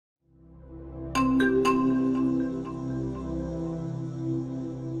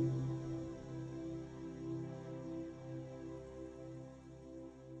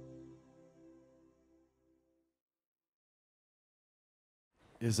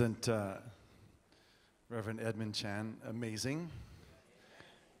Isn't Reverend Edmund Chan amazing?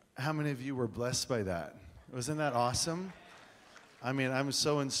 How many of you were blessed by that? Wasn't that awesome? I mean, I'm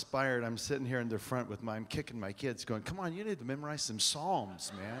so inspired. I'm sitting here in the front with I'm kicking my kids going, come on, you need to memorize some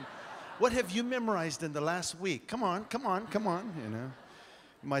Psalms, man. What have you memorized in the last week? Come on, come on, come on, you know.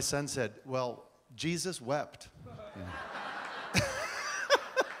 My son said, well, Jesus wept. You know.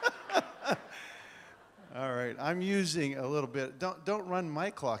 All right, I'm using a little bit. Don't run my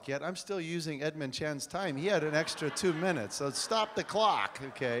clock yet. I'm still using Edmund Chan's time. He had an extra 2 minutes, so stop the clock,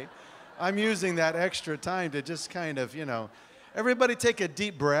 okay? I'm using that extra time to just kind of, you know, everybody take a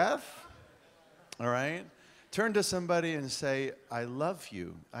deep breath, all right? Turn to somebody and say, I love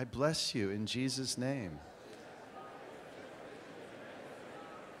you. I bless you in Jesus' name.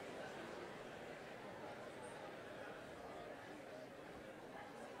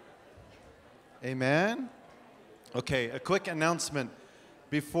 Amen? Okay, a quick announcement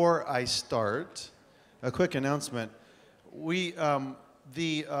before I start. A quick announcement.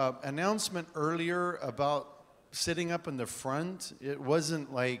 The announcement earlier about sitting up in the front, it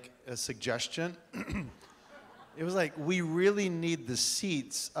wasn't like a suggestion. It was like, we really need the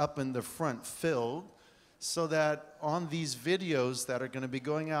seats up in the front filled so that on these videos that are going to be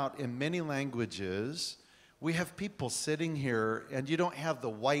going out in many languages, we have people sitting here, and you don't have the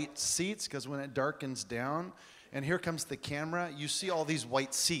white seats, because when it darkens down, and here comes the camera, you see all these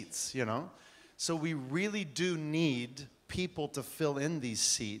white seats, you know? So we really do need people to fill in these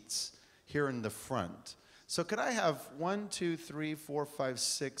seats here in the front. So could I have 1, 2, 3, 4, 5,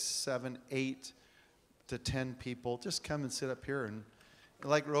 6, 7, 8 to 10 people just come and sit up here, and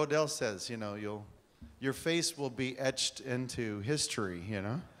like Rodell says, you know, your face will be etched into history, you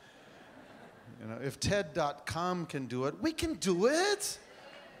know? You know, if TED.com can do it, we can do it.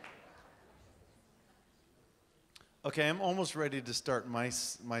 Okay, I'm almost ready to start my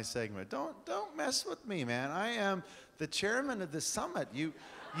segment. Don't mess with me, man. I am the chairman of the summit. You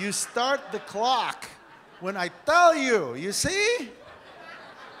start the clock when I tell you. You see?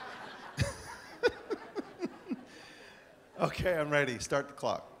 Okay, I'm ready. Start the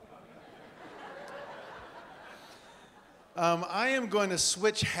clock. I am going to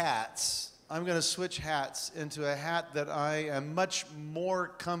switch hats. I'm going to switch hats into a hat that I am much more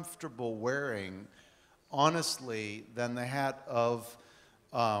comfortable wearing, honestly, than the hat of,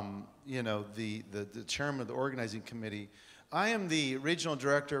 you know, the chairman of the organizing committee. I am the regional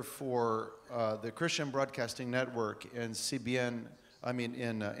director for the Christian Broadcasting Network in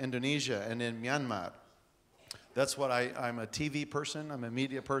in Indonesia and in Myanmar. That's what I'm a TV person, I'm a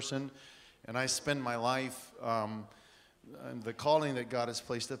media person, and I spend my life, and the calling that God has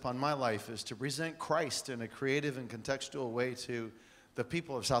placed upon my life is to present Christ in a creative and contextual way to the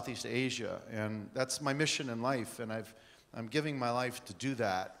people of Southeast Asia. And that's my mission in life, and I'm giving my life to do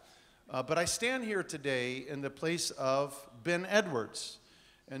that. But I stand here today in the place of Ben Edwards.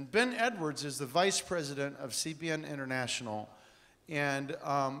 And Ben Edwards is the vice president of CBN International. And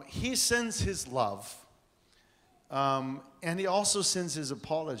he sends his love. And he also sends his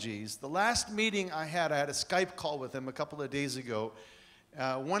apologies. The last meeting I had a Skype call with him a couple of days ago,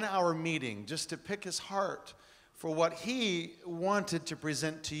 1 hour meeting, just to pick his heart for what he wanted to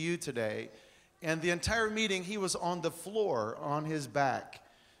present to you today. And the entire meeting, he was on the floor on his back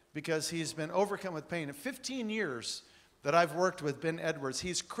because he's been overcome with pain. In 15 years that I've worked with Ben Edwards,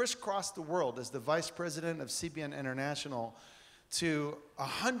 he's crisscrossed the world as the vice president of CBN International to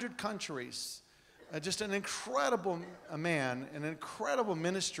 100 countries. Just an incredible man, an incredible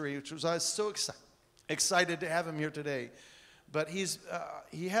ministry, which was I was so excited to have him here today. But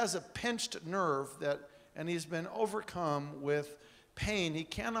he has a pinched nerve and he's been overcome with pain. He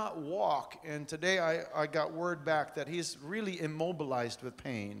cannot walk, and today I got word back that he's really immobilized with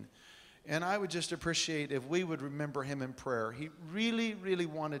pain. And I would just appreciate if we would remember him in prayer. He really, really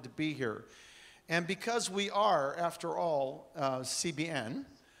wanted to be here. And because we are, after all, CBN,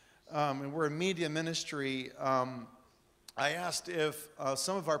 and we're a media ministry, I asked if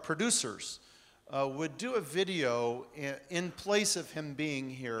some of our producers would do a video in place of him being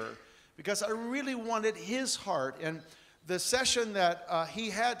here, because I really wanted his heart. And the session that he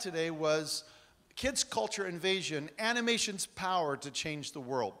had today was Kids Culture Invasion, Animation's Power to Change the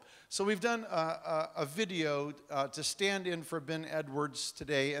World. So we've done a video to stand in for Ben Edwards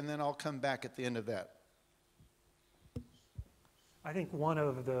today, and then I'll come back at the end of that. I think one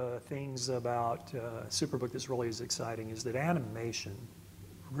of the things about Superbook that's really is exciting is that animation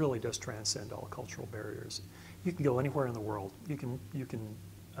really does transcend all cultural barriers. You can go anywhere in the world. You can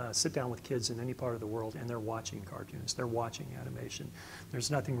sit down with kids in any part of the world and they're watching cartoons, they're watching animation.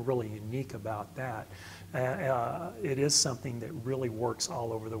 There's nothing really unique about that. It is something that really works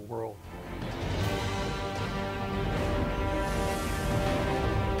all over the world.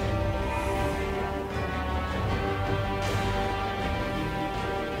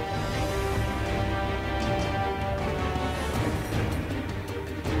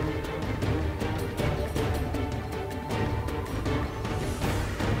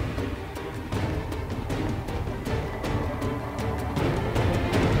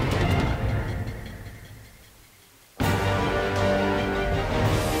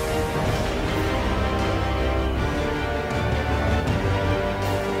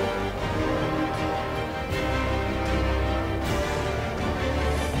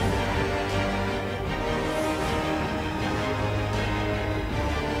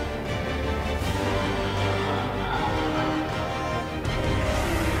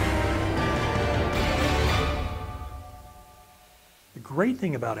 The great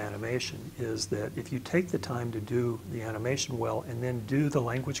thing about animation is that if you take the time to do the animation well and then do the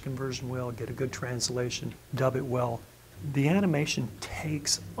language conversion well, get a good translation, dub it well, the animation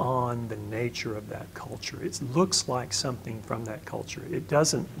takes on the nature of that culture. It looks like something from that culture. It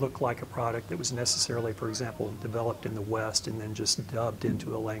doesn't look like a product that was necessarily, for example, developed in the West and then just dubbed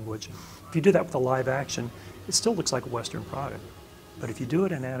into a language. If you do that with a live action, it still looks like a Western product. But if you do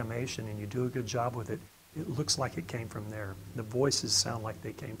it in animation and you do a good job with it, it looks like it came from there. The voices sound like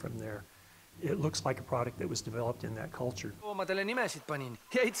they came from there. It looks like a product that was developed in that culture. Loomadele nimesid panin.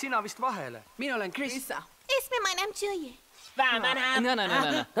 Jäid sina vist vahele. Mina olen Chris. اسمي my name Julie.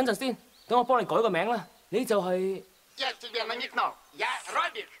 等陣先，等我幫你改個名啦。你就係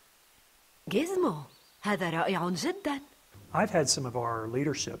Gizmo. هذا رائع جدا. I've had some of our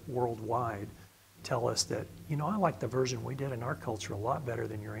leadership worldwide tell us that, you know, I like the version we did in our culture a lot better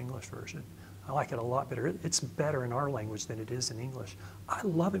than your English version. I like it a lot better. It's better in our language than it is in English. I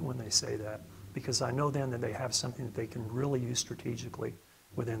love it when they say that because I know then that they have something that they can really use strategically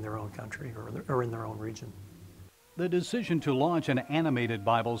within their own country or in their own region. The decision to launch an animated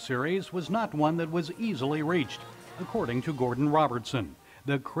Bible series was not one that was easily reached, according to Gordon Robertson,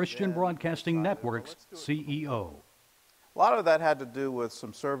 the Christian Broadcasting Network's CEO. A lot of that had to do with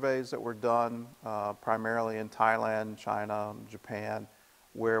some surveys that were done primarily in Thailand, China, Japan,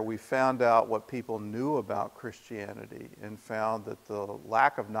 where we found out what people knew about Christianity and found that the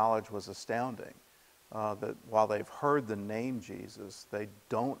lack of knowledge was astounding. That while they've heard the name Jesus, they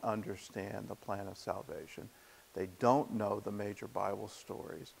don't understand the plan of salvation. They don't know the major Bible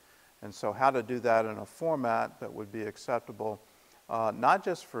stories. And so how to do that in a format that would be acceptable, not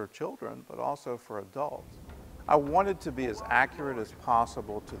just for children, but also for adults. I wanted to be as accurate as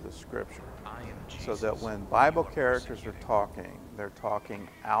possible to the scripture so that when Bible characters are talking, they're talking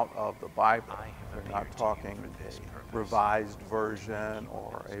out of the Bible. They're not talking a revised version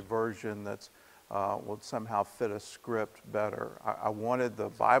or a version that's will somehow fit a script better. I wanted the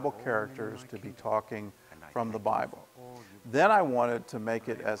Bible characters to be talking from the Bible. Then I wanted to make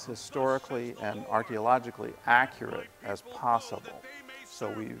it as historically and archaeologically accurate as possible. So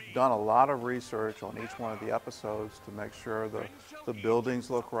we've done a lot of research on each one of the episodes to make sure the buildings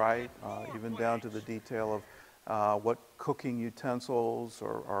look right, even down to the detail of what cooking utensils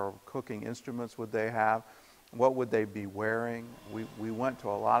or cooking instruments would they have, what would they be wearing. We went to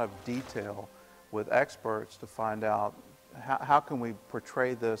a lot of detail with experts to find out how can we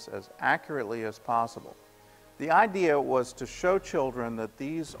portray this as accurately as possible. The idea was to show children that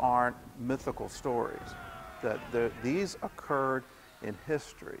these aren't mythical stories, that these occurred in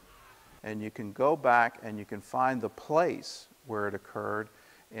history, and you can go back and you can find the place where it occurred,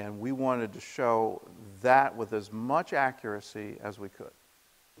 and we wanted to show that with as much accuracy as we could.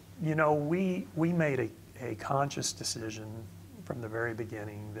 You know, we made a conscious decision from the very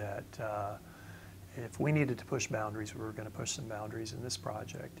beginning that if we needed to push boundaries, we were going to push some boundaries in this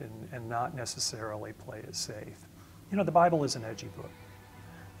project and not necessarily play it safe. You know, the Bible is an edgy book.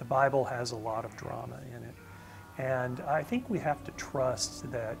 The Bible has a lot of drama in it. And I think we have to trust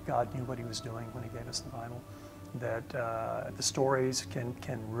that God knew what he was doing when he gave us the Bible, that the stories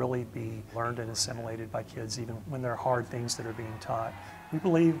can really be learned and assimilated by kids even when there are hard things that are being taught. We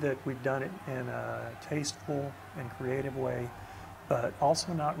believe that we've done it in a tasteful and creative way, but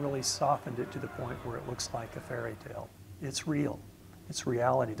also not really softened it to the point where it looks like a fairy tale. It's real. It's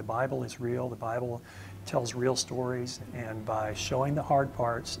reality. The Bible is real. The Bible tells real stories, and by showing the hard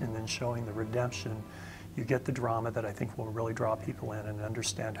parts and then showing the redemption, you get the drama that I think will really draw people in and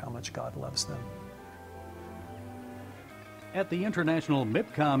understand how much God loves them. At the International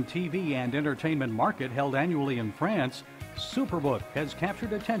MIPCOM TV and Entertainment Market held annually in France, Superbook has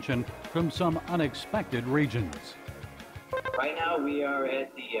captured attention from some unexpected regions. Right now we are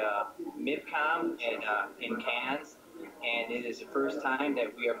at the MidCom in Cannes, and it is the first time that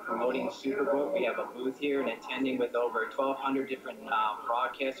we are promoting Superbook. We have a booth here and attending with over 1,200 different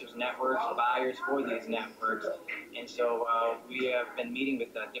broadcasters, networks, buyers for these networks. And so we have been meeting with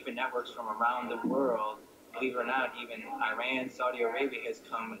different networks from around the world. Believe it or not, even Iran, Saudi Arabia has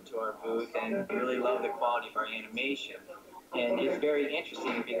come to our booth and really love the quality of our animation. And it's very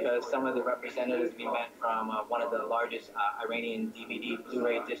interesting because some of the representatives we met from one of the largest Iranian DVD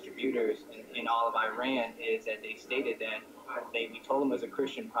Blu-ray distributors in all of Iran is that they stated that we told them it was a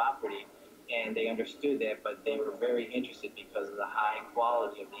Christian property and they understood that, but they were very interested because of the high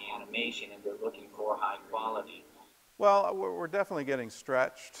quality of the animation and they're looking for high quality. Well, we're definitely getting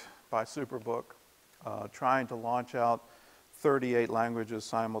stretched by Superbook, trying to launch out 38 languages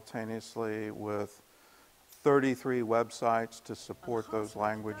simultaneously with 33 websites to support those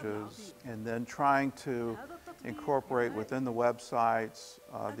languages, and then trying to incorporate within the websites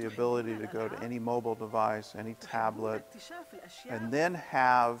the ability to go to any mobile device, any tablet, and then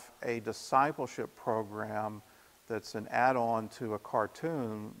have a discipleship program that's an add-on to a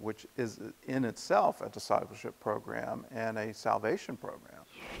cartoon, which is in itself a discipleship program and a salvation program.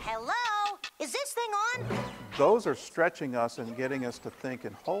 Hello? Is this thing on? Those are stretching us and getting us to think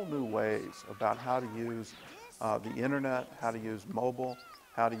in whole new ways about how to use the internet, how to use mobile,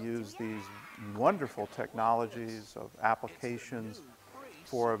 how to use these wonderful technologies of applications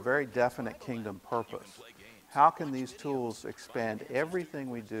for a very definite kingdom purpose. How can these tools expand everything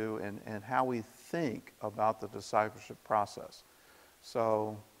we do and how we think about the discipleship process?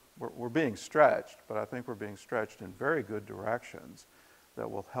 So we're being stretched, but I think we're being stretched in very good directions that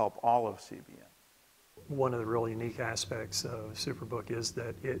will help all of CBN. One of the really unique aspects of Superbook is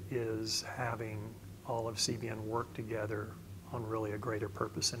that it is having all of CBN work together on really a greater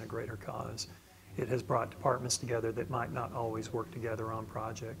purpose and a greater cause. It has brought departments together that might not always work together on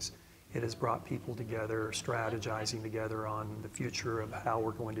projects. It has brought people together, strategizing together on the future of how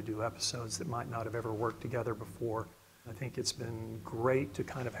we're going to do episodes that might not have ever worked together before. I think it's been great to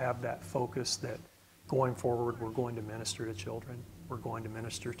kind of have that focus that going forward we're going to minister to children. We're going to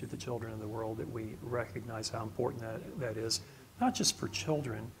minister to the children of the world, that we recognize how important that is, not just for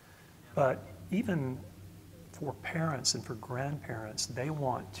children, but even for parents and for grandparents. They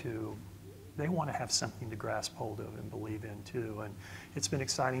want to have something to grasp hold of and believe in too. And it's been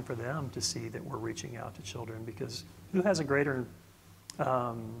exciting for them to see that we're reaching out to children, because who has a greater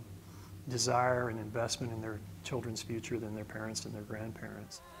desire and investment in their children's future than their parents and their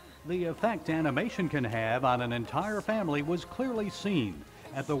grandparents? The effect animation can have on an entire family was clearly seen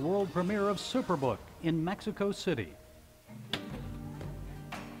at the world premiere of Superbook in Mexico City.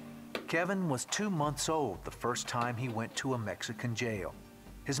 Kevin was 2 months old the first time he went to a Mexican jail.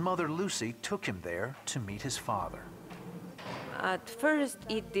 His mother Lucy took him there to meet his father. At first,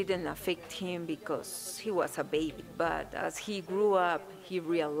 it didn't affect him because he was a baby, but as he grew up, he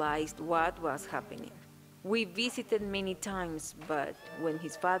realized what was happening. We visited many times, but when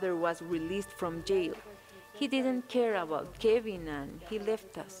his father was released from jail, he didn't care about Kevin and he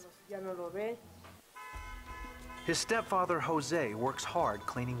left us. His stepfather Jose works hard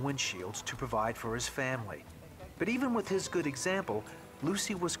cleaning windshields to provide for his family. But even with his good example,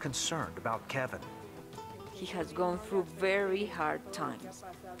 Lucy was concerned about Kevin. He has gone through very hard times.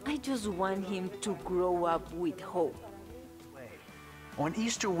 I just want him to grow up with hope. On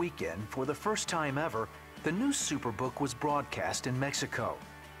Easter weekend, for the first time ever, the new Superbook was broadcast in Mexico.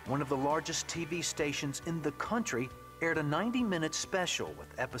 One of the largest TV stations in the country aired a 90-minute special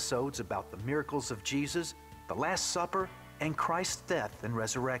with episodes about the miracles of Jesus, the Last Supper, and Christ's death and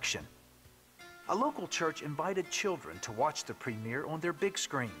resurrection. A local church invited children to watch the premiere on their big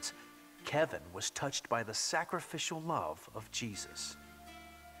screens. Kevin was touched by the sacrificial love of Jesus.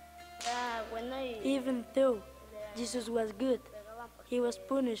 Even though Jesus was good, he was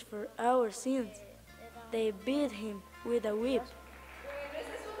punished for our sins. They beat him with a whip.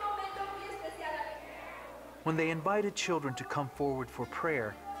 When they invited children to come forward for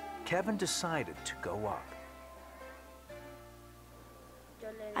prayer, Kevin decided to go up.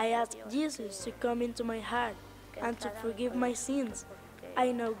 I asked Jesus to come into my heart and to forgive my sins.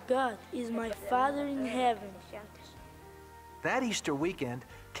 I know God is my Father in heaven. That Easter weekend,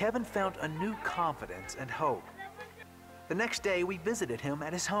 Kevin found a new confidence and hope. The next day, we visited him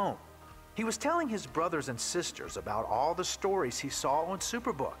at his home. He was telling his brothers and sisters about all the stories he saw on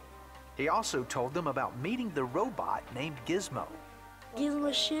Superbook. He also told them about meeting the robot named Gizmo.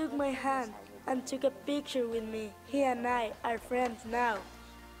 Gizmo shook my hand and took a picture with me. He and I are friends now.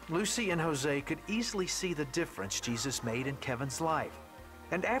 Lucy and Jose could easily see the difference Jesus made in Kevin's life.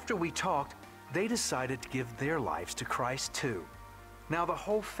 And after we talked, they decided to give their lives to Christ too. Now the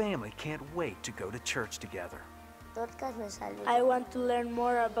whole family can't wait to go to church together. I want to learn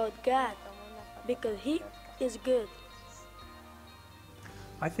more about God because He is good.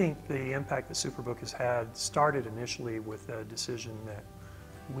 I think the impact that Superbook has had started initially with a decision that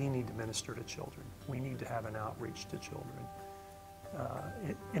we need to minister to children. We need to have an outreach to children.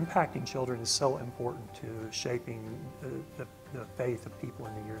 Impacting children is so important to shaping the faith of people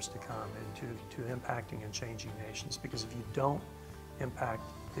in the years to come, and to impacting and changing nations, because if you don't impact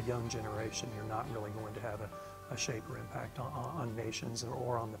the young generation, you're not really going to have a shape or impact on nations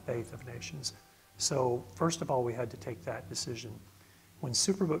or on the faith of nations. So first of all, we had to take that decision. When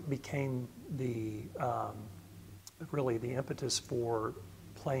Superbook became the really the impetus for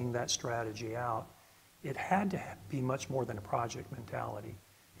playing that strategy out, it had to be much more than a project mentality.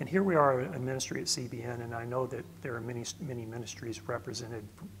 And here we are, a ministry at CBN, and I know that there are many ministries represented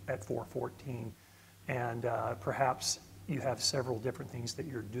at 414, and perhaps you have several different things that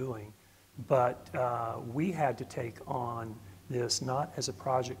you're doing, but we had to take on this not as a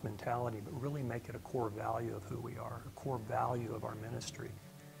project mentality, but really make it a core value of who we are, a core value of our ministry.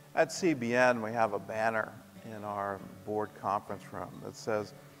 At CBN, we have a banner in our board conference room that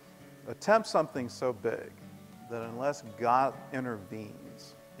says, "Attempt something so big that unless God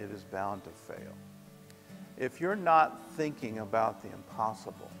intervenes, it is bound to fail." If you're not thinking about the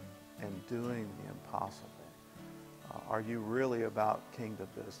impossible and doing the impossible, are you really about kingdom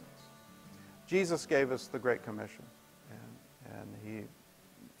business? Jesus gave us the Great Commission, and he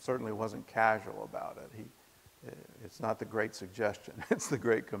certainly wasn't casual about it. It's not the Great Suggestion, it's the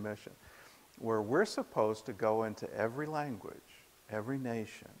Great Commission, where we're supposed to go into every language, every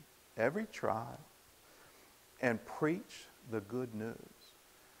nation, every tribe, and preach the good news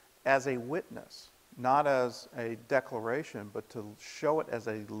as a witness, not as a declaration, but to show it as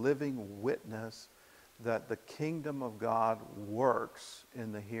a living witness that the kingdom of God works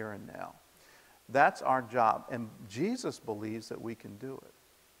in the here and now. That's our job, and Jesus believes that we can do it.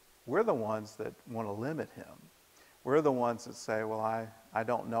 We're the ones that want to limit him. We're the ones that say, well, I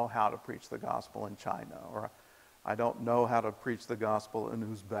don't know how to preach the gospel in China, or I don't know how to preach the gospel in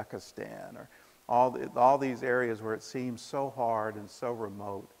Uzbekistan, or all these areas where it seems so hard and so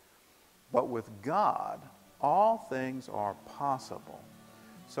remote. But with God, all things are possible.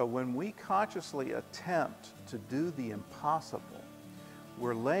 So when we consciously attempt to do the impossible,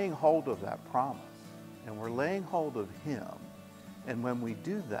 we're laying hold of that promise, and we're laying hold of him. And when we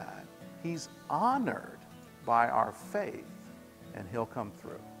do that, he's honored by our faith, and he'll come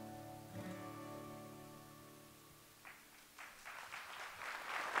through.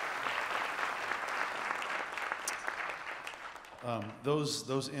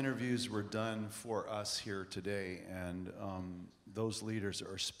 Those interviews were done for us here today, and those leaders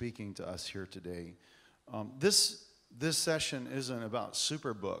are speaking to us here today. This session isn't about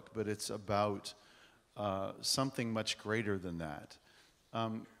Superbook, but it's about something much greater than that.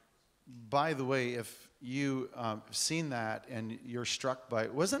 By the way, if you seen that and you're struck by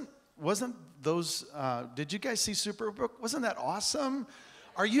it, wasn't those? Did you guys see Superbook? Wasn't that awesome?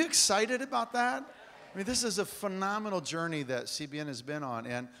 Are you excited about that? I mean, this is a phenomenal journey that CBN has been on,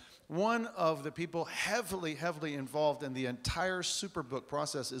 and one of the people heavily involved in the entire Superbook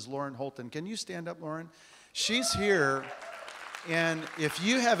process is Lauren Holton. Can you stand up, Lauren? She's here, and if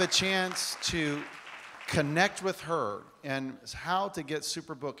you have a chance to connect with her and how to get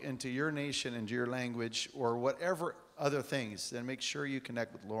Superbook into your nation, into your language, or whatever other things, then make sure you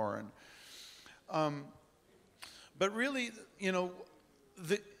connect with Lauren. But really, you know,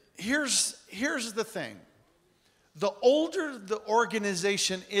 here's the thing. The older the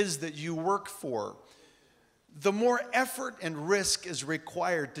organization is that you work for, the more effort and risk is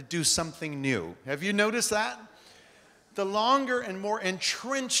required to do something new. Have you noticed that? The longer and more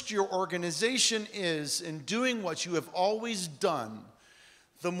entrenched your organization is in doing what you have always done,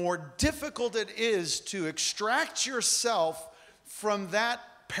 the more difficult it is to extract yourself from that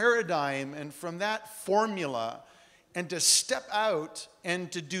paradigm and from that formula and to step out and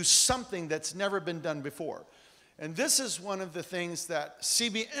to do something that's never been done before. And this is one of the things that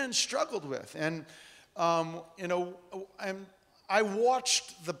CBN struggled with. And, you know, I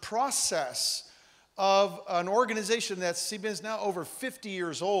watched the process of an organization that CBN is now over 50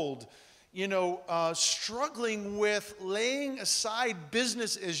 years old, you know, struggling with laying aside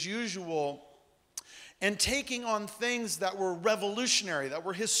business as usual and taking on things that were revolutionary, that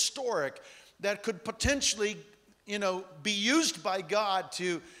were historic, that could potentially, you know, be used by God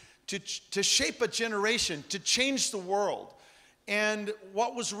to shape a generation, to change the world. And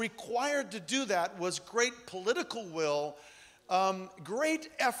what was required to do that was great political will, great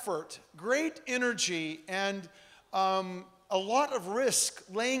effort, great energy, and a lot of risk,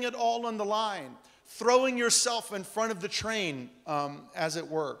 laying it all on the line, throwing yourself in front of the train, as it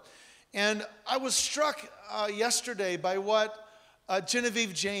were. And I was struck yesterday by what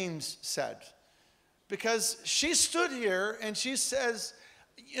Genevieve James said, because she stood here and she says,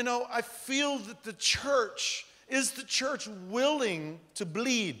 you know, I feel that the church willing to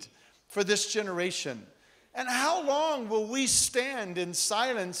bleed for this generation? And how long will we stand in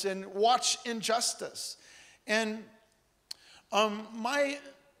silence and watch injustice? And I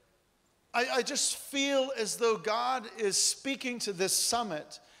just feel as though God is speaking to this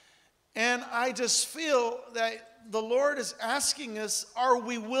summit. And I just feel that the Lord is asking us, are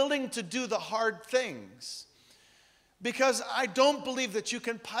we willing to do the hard things? Because I don't believe that you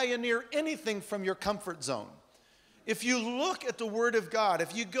can pioneer anything from your comfort zone. If you look at the Word of God,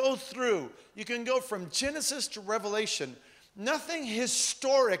 if you go through, you can go from Genesis to Revelation. Nothing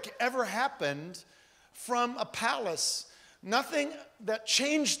historic ever happened from a palace. Nothing that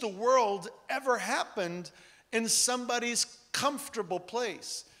changed the world ever happened in somebody's comfortable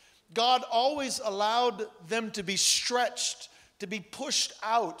place. God always allowed them to be stretched, to be pushed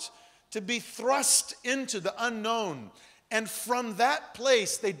out, to be thrust into the unknown. And from that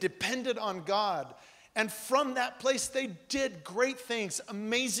place, they depended on God. And from that place, they did great things,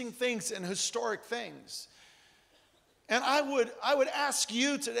 amazing things, and historic things. And I would ask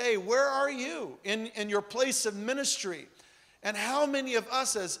you today, where are you in your place of ministry? And how many of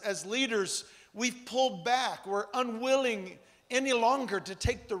us as leaders, we've pulled back, we're unwilling any longer to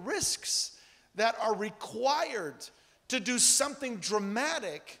take the risks that are required to do something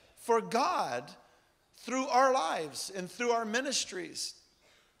dramatic for God through our lives and through our ministries?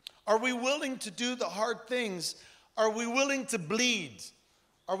 Are we willing to do the hard things? Are we willing to bleed?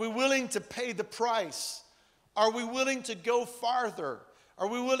 Are we willing to pay the price? Are we willing to go farther? Are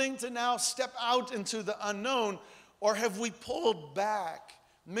we willing to now step out into the unknown? Or have we pulled back?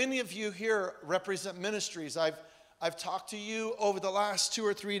 Many of you here represent ministries. I've talked to you over the last 2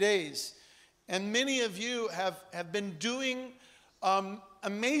 or 3 days. And many of you have been doing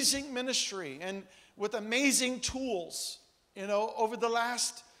amazing ministry and with amazing tools, you know, over the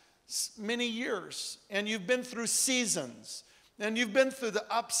last many years. And you've been through seasons. And you've been through the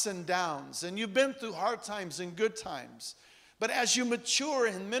ups and downs. And you've been through hard times and good times. But as you mature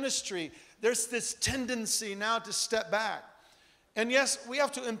in ministry, there's this tendency now to step back. And yes, we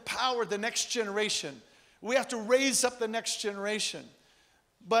have to empower the next generation. We have to raise up the next generation.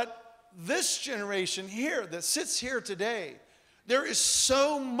 But this generation here that sits here today, there is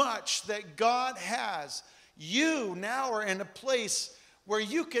so much that God has. You now are in a place where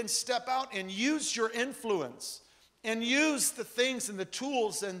you can step out and use your influence and use the things and the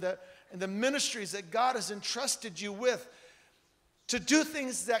tools and the ministries that God has entrusted you with to do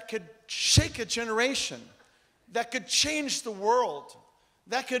things that could shake a generation, that could change the world,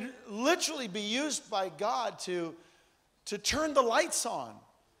 that could literally be used by God to turn the lights on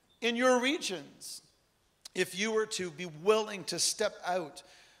in your regions if you were to be willing to step out.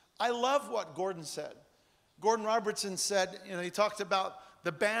 I love what Gordon said. Gordon Robertson said, you know, he talked about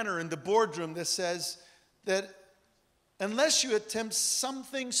the banner in the boardroom that says that unless you attempt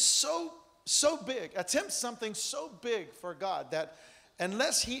something so big for God, that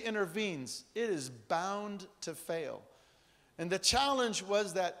unless He intervenes, it is bound to fail. And the challenge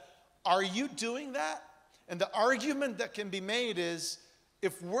was that, are you doing that? And the argument that can be made is,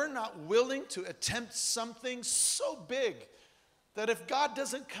 if we're not willing to attempt something so big, that if God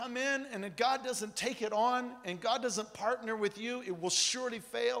doesn't come in and if God doesn't take it on and God doesn't partner with you, it will surely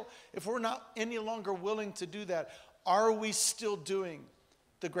fail. If we're not any longer willing to do that, are we still doing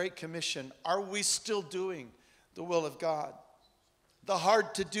the Great Commission? Are we still doing the will of God? The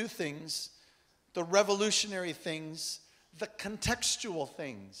hard to do things, the revolutionary things, the contextual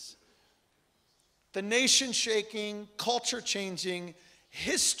things, the nation shaking, culture changing,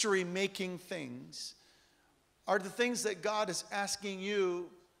 history making things are the things that God is asking you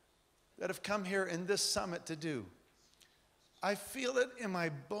that have come here in this summit to do. I feel it in my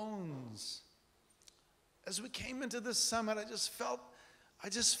bones. As we came into this summit, I just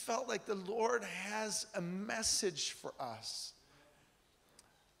felt like the Lord has a message for us.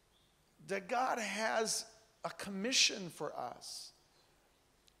 That God has a commission for us.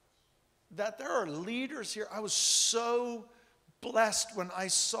 That there are leaders here. I was so blessed when I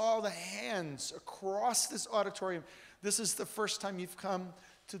saw the hands across this auditorium. This is the first time you've come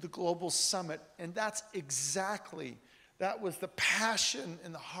to the Global Summit, and that was the passion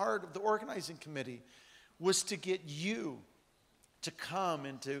in the heart of the organizing committee, was to get you to come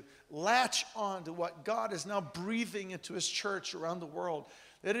and to latch on to what God is now breathing into his church around the world.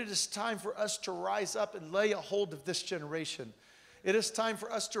 That it is time for us to rise up and lay a hold of this generation. It is time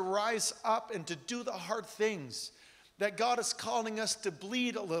for us to rise up and to do the hard things. That God is calling us to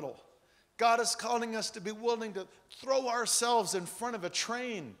bleed a little. God is calling us to be willing to throw ourselves in front of a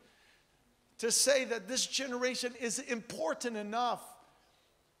train. To say that this generation is important enough.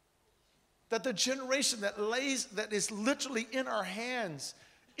 That the generation that is literally in our hands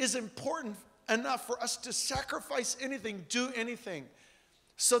is important enough for us to sacrifice anything, do anything,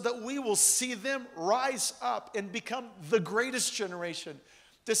 so that we will see them rise up and become the greatest generation.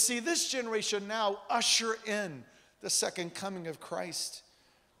 To see this generation now usher in the second coming of Christ.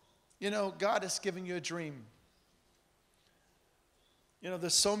 You know, God has given you a dream. You know,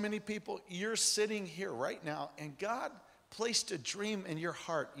 there's so many people, you're sitting here right now, and God placed a dream in your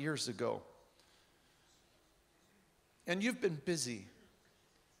heart years ago. And you've been busy.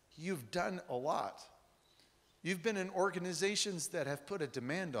 You've done a lot. You've been in organizations that have put a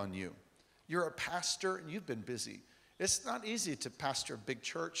demand on you. You're a pastor and you've been busy. It's not easy to pastor a big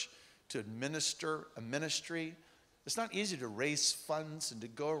church, to administer a ministry. It's not easy to raise funds and to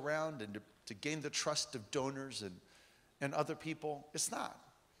go around and to gain the trust of donors and other people. It's not.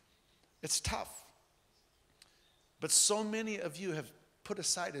 It's tough. But so many of you have put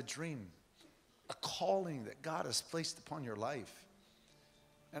aside a dream, a calling that God has placed upon your life.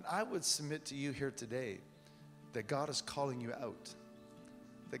 And I would submit to you here today that God is calling you out.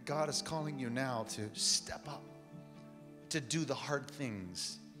 That God is calling you now to step up, to do the hard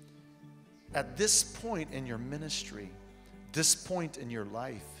things. At this point in your ministry, this point in your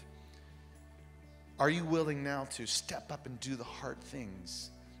life, are you willing now to step up and do the hard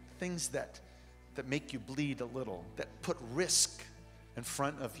things? Things that make you bleed a little, that put risk in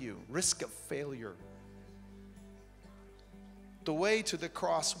front of you, risk of failure. The way to the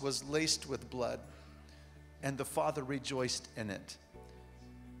cross was laced with blood, and the Father rejoiced in it.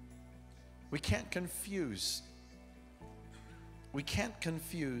 We can't confuse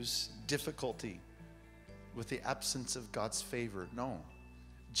difficulty with the absence of God's favor. No.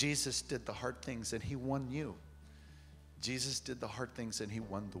 Jesus did the hard things and he won you. Jesus did the hard things and he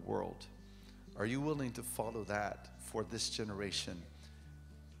won the world. Are you willing to follow that for this generation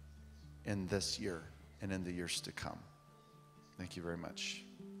in this year and in the years to come? Thank you very much.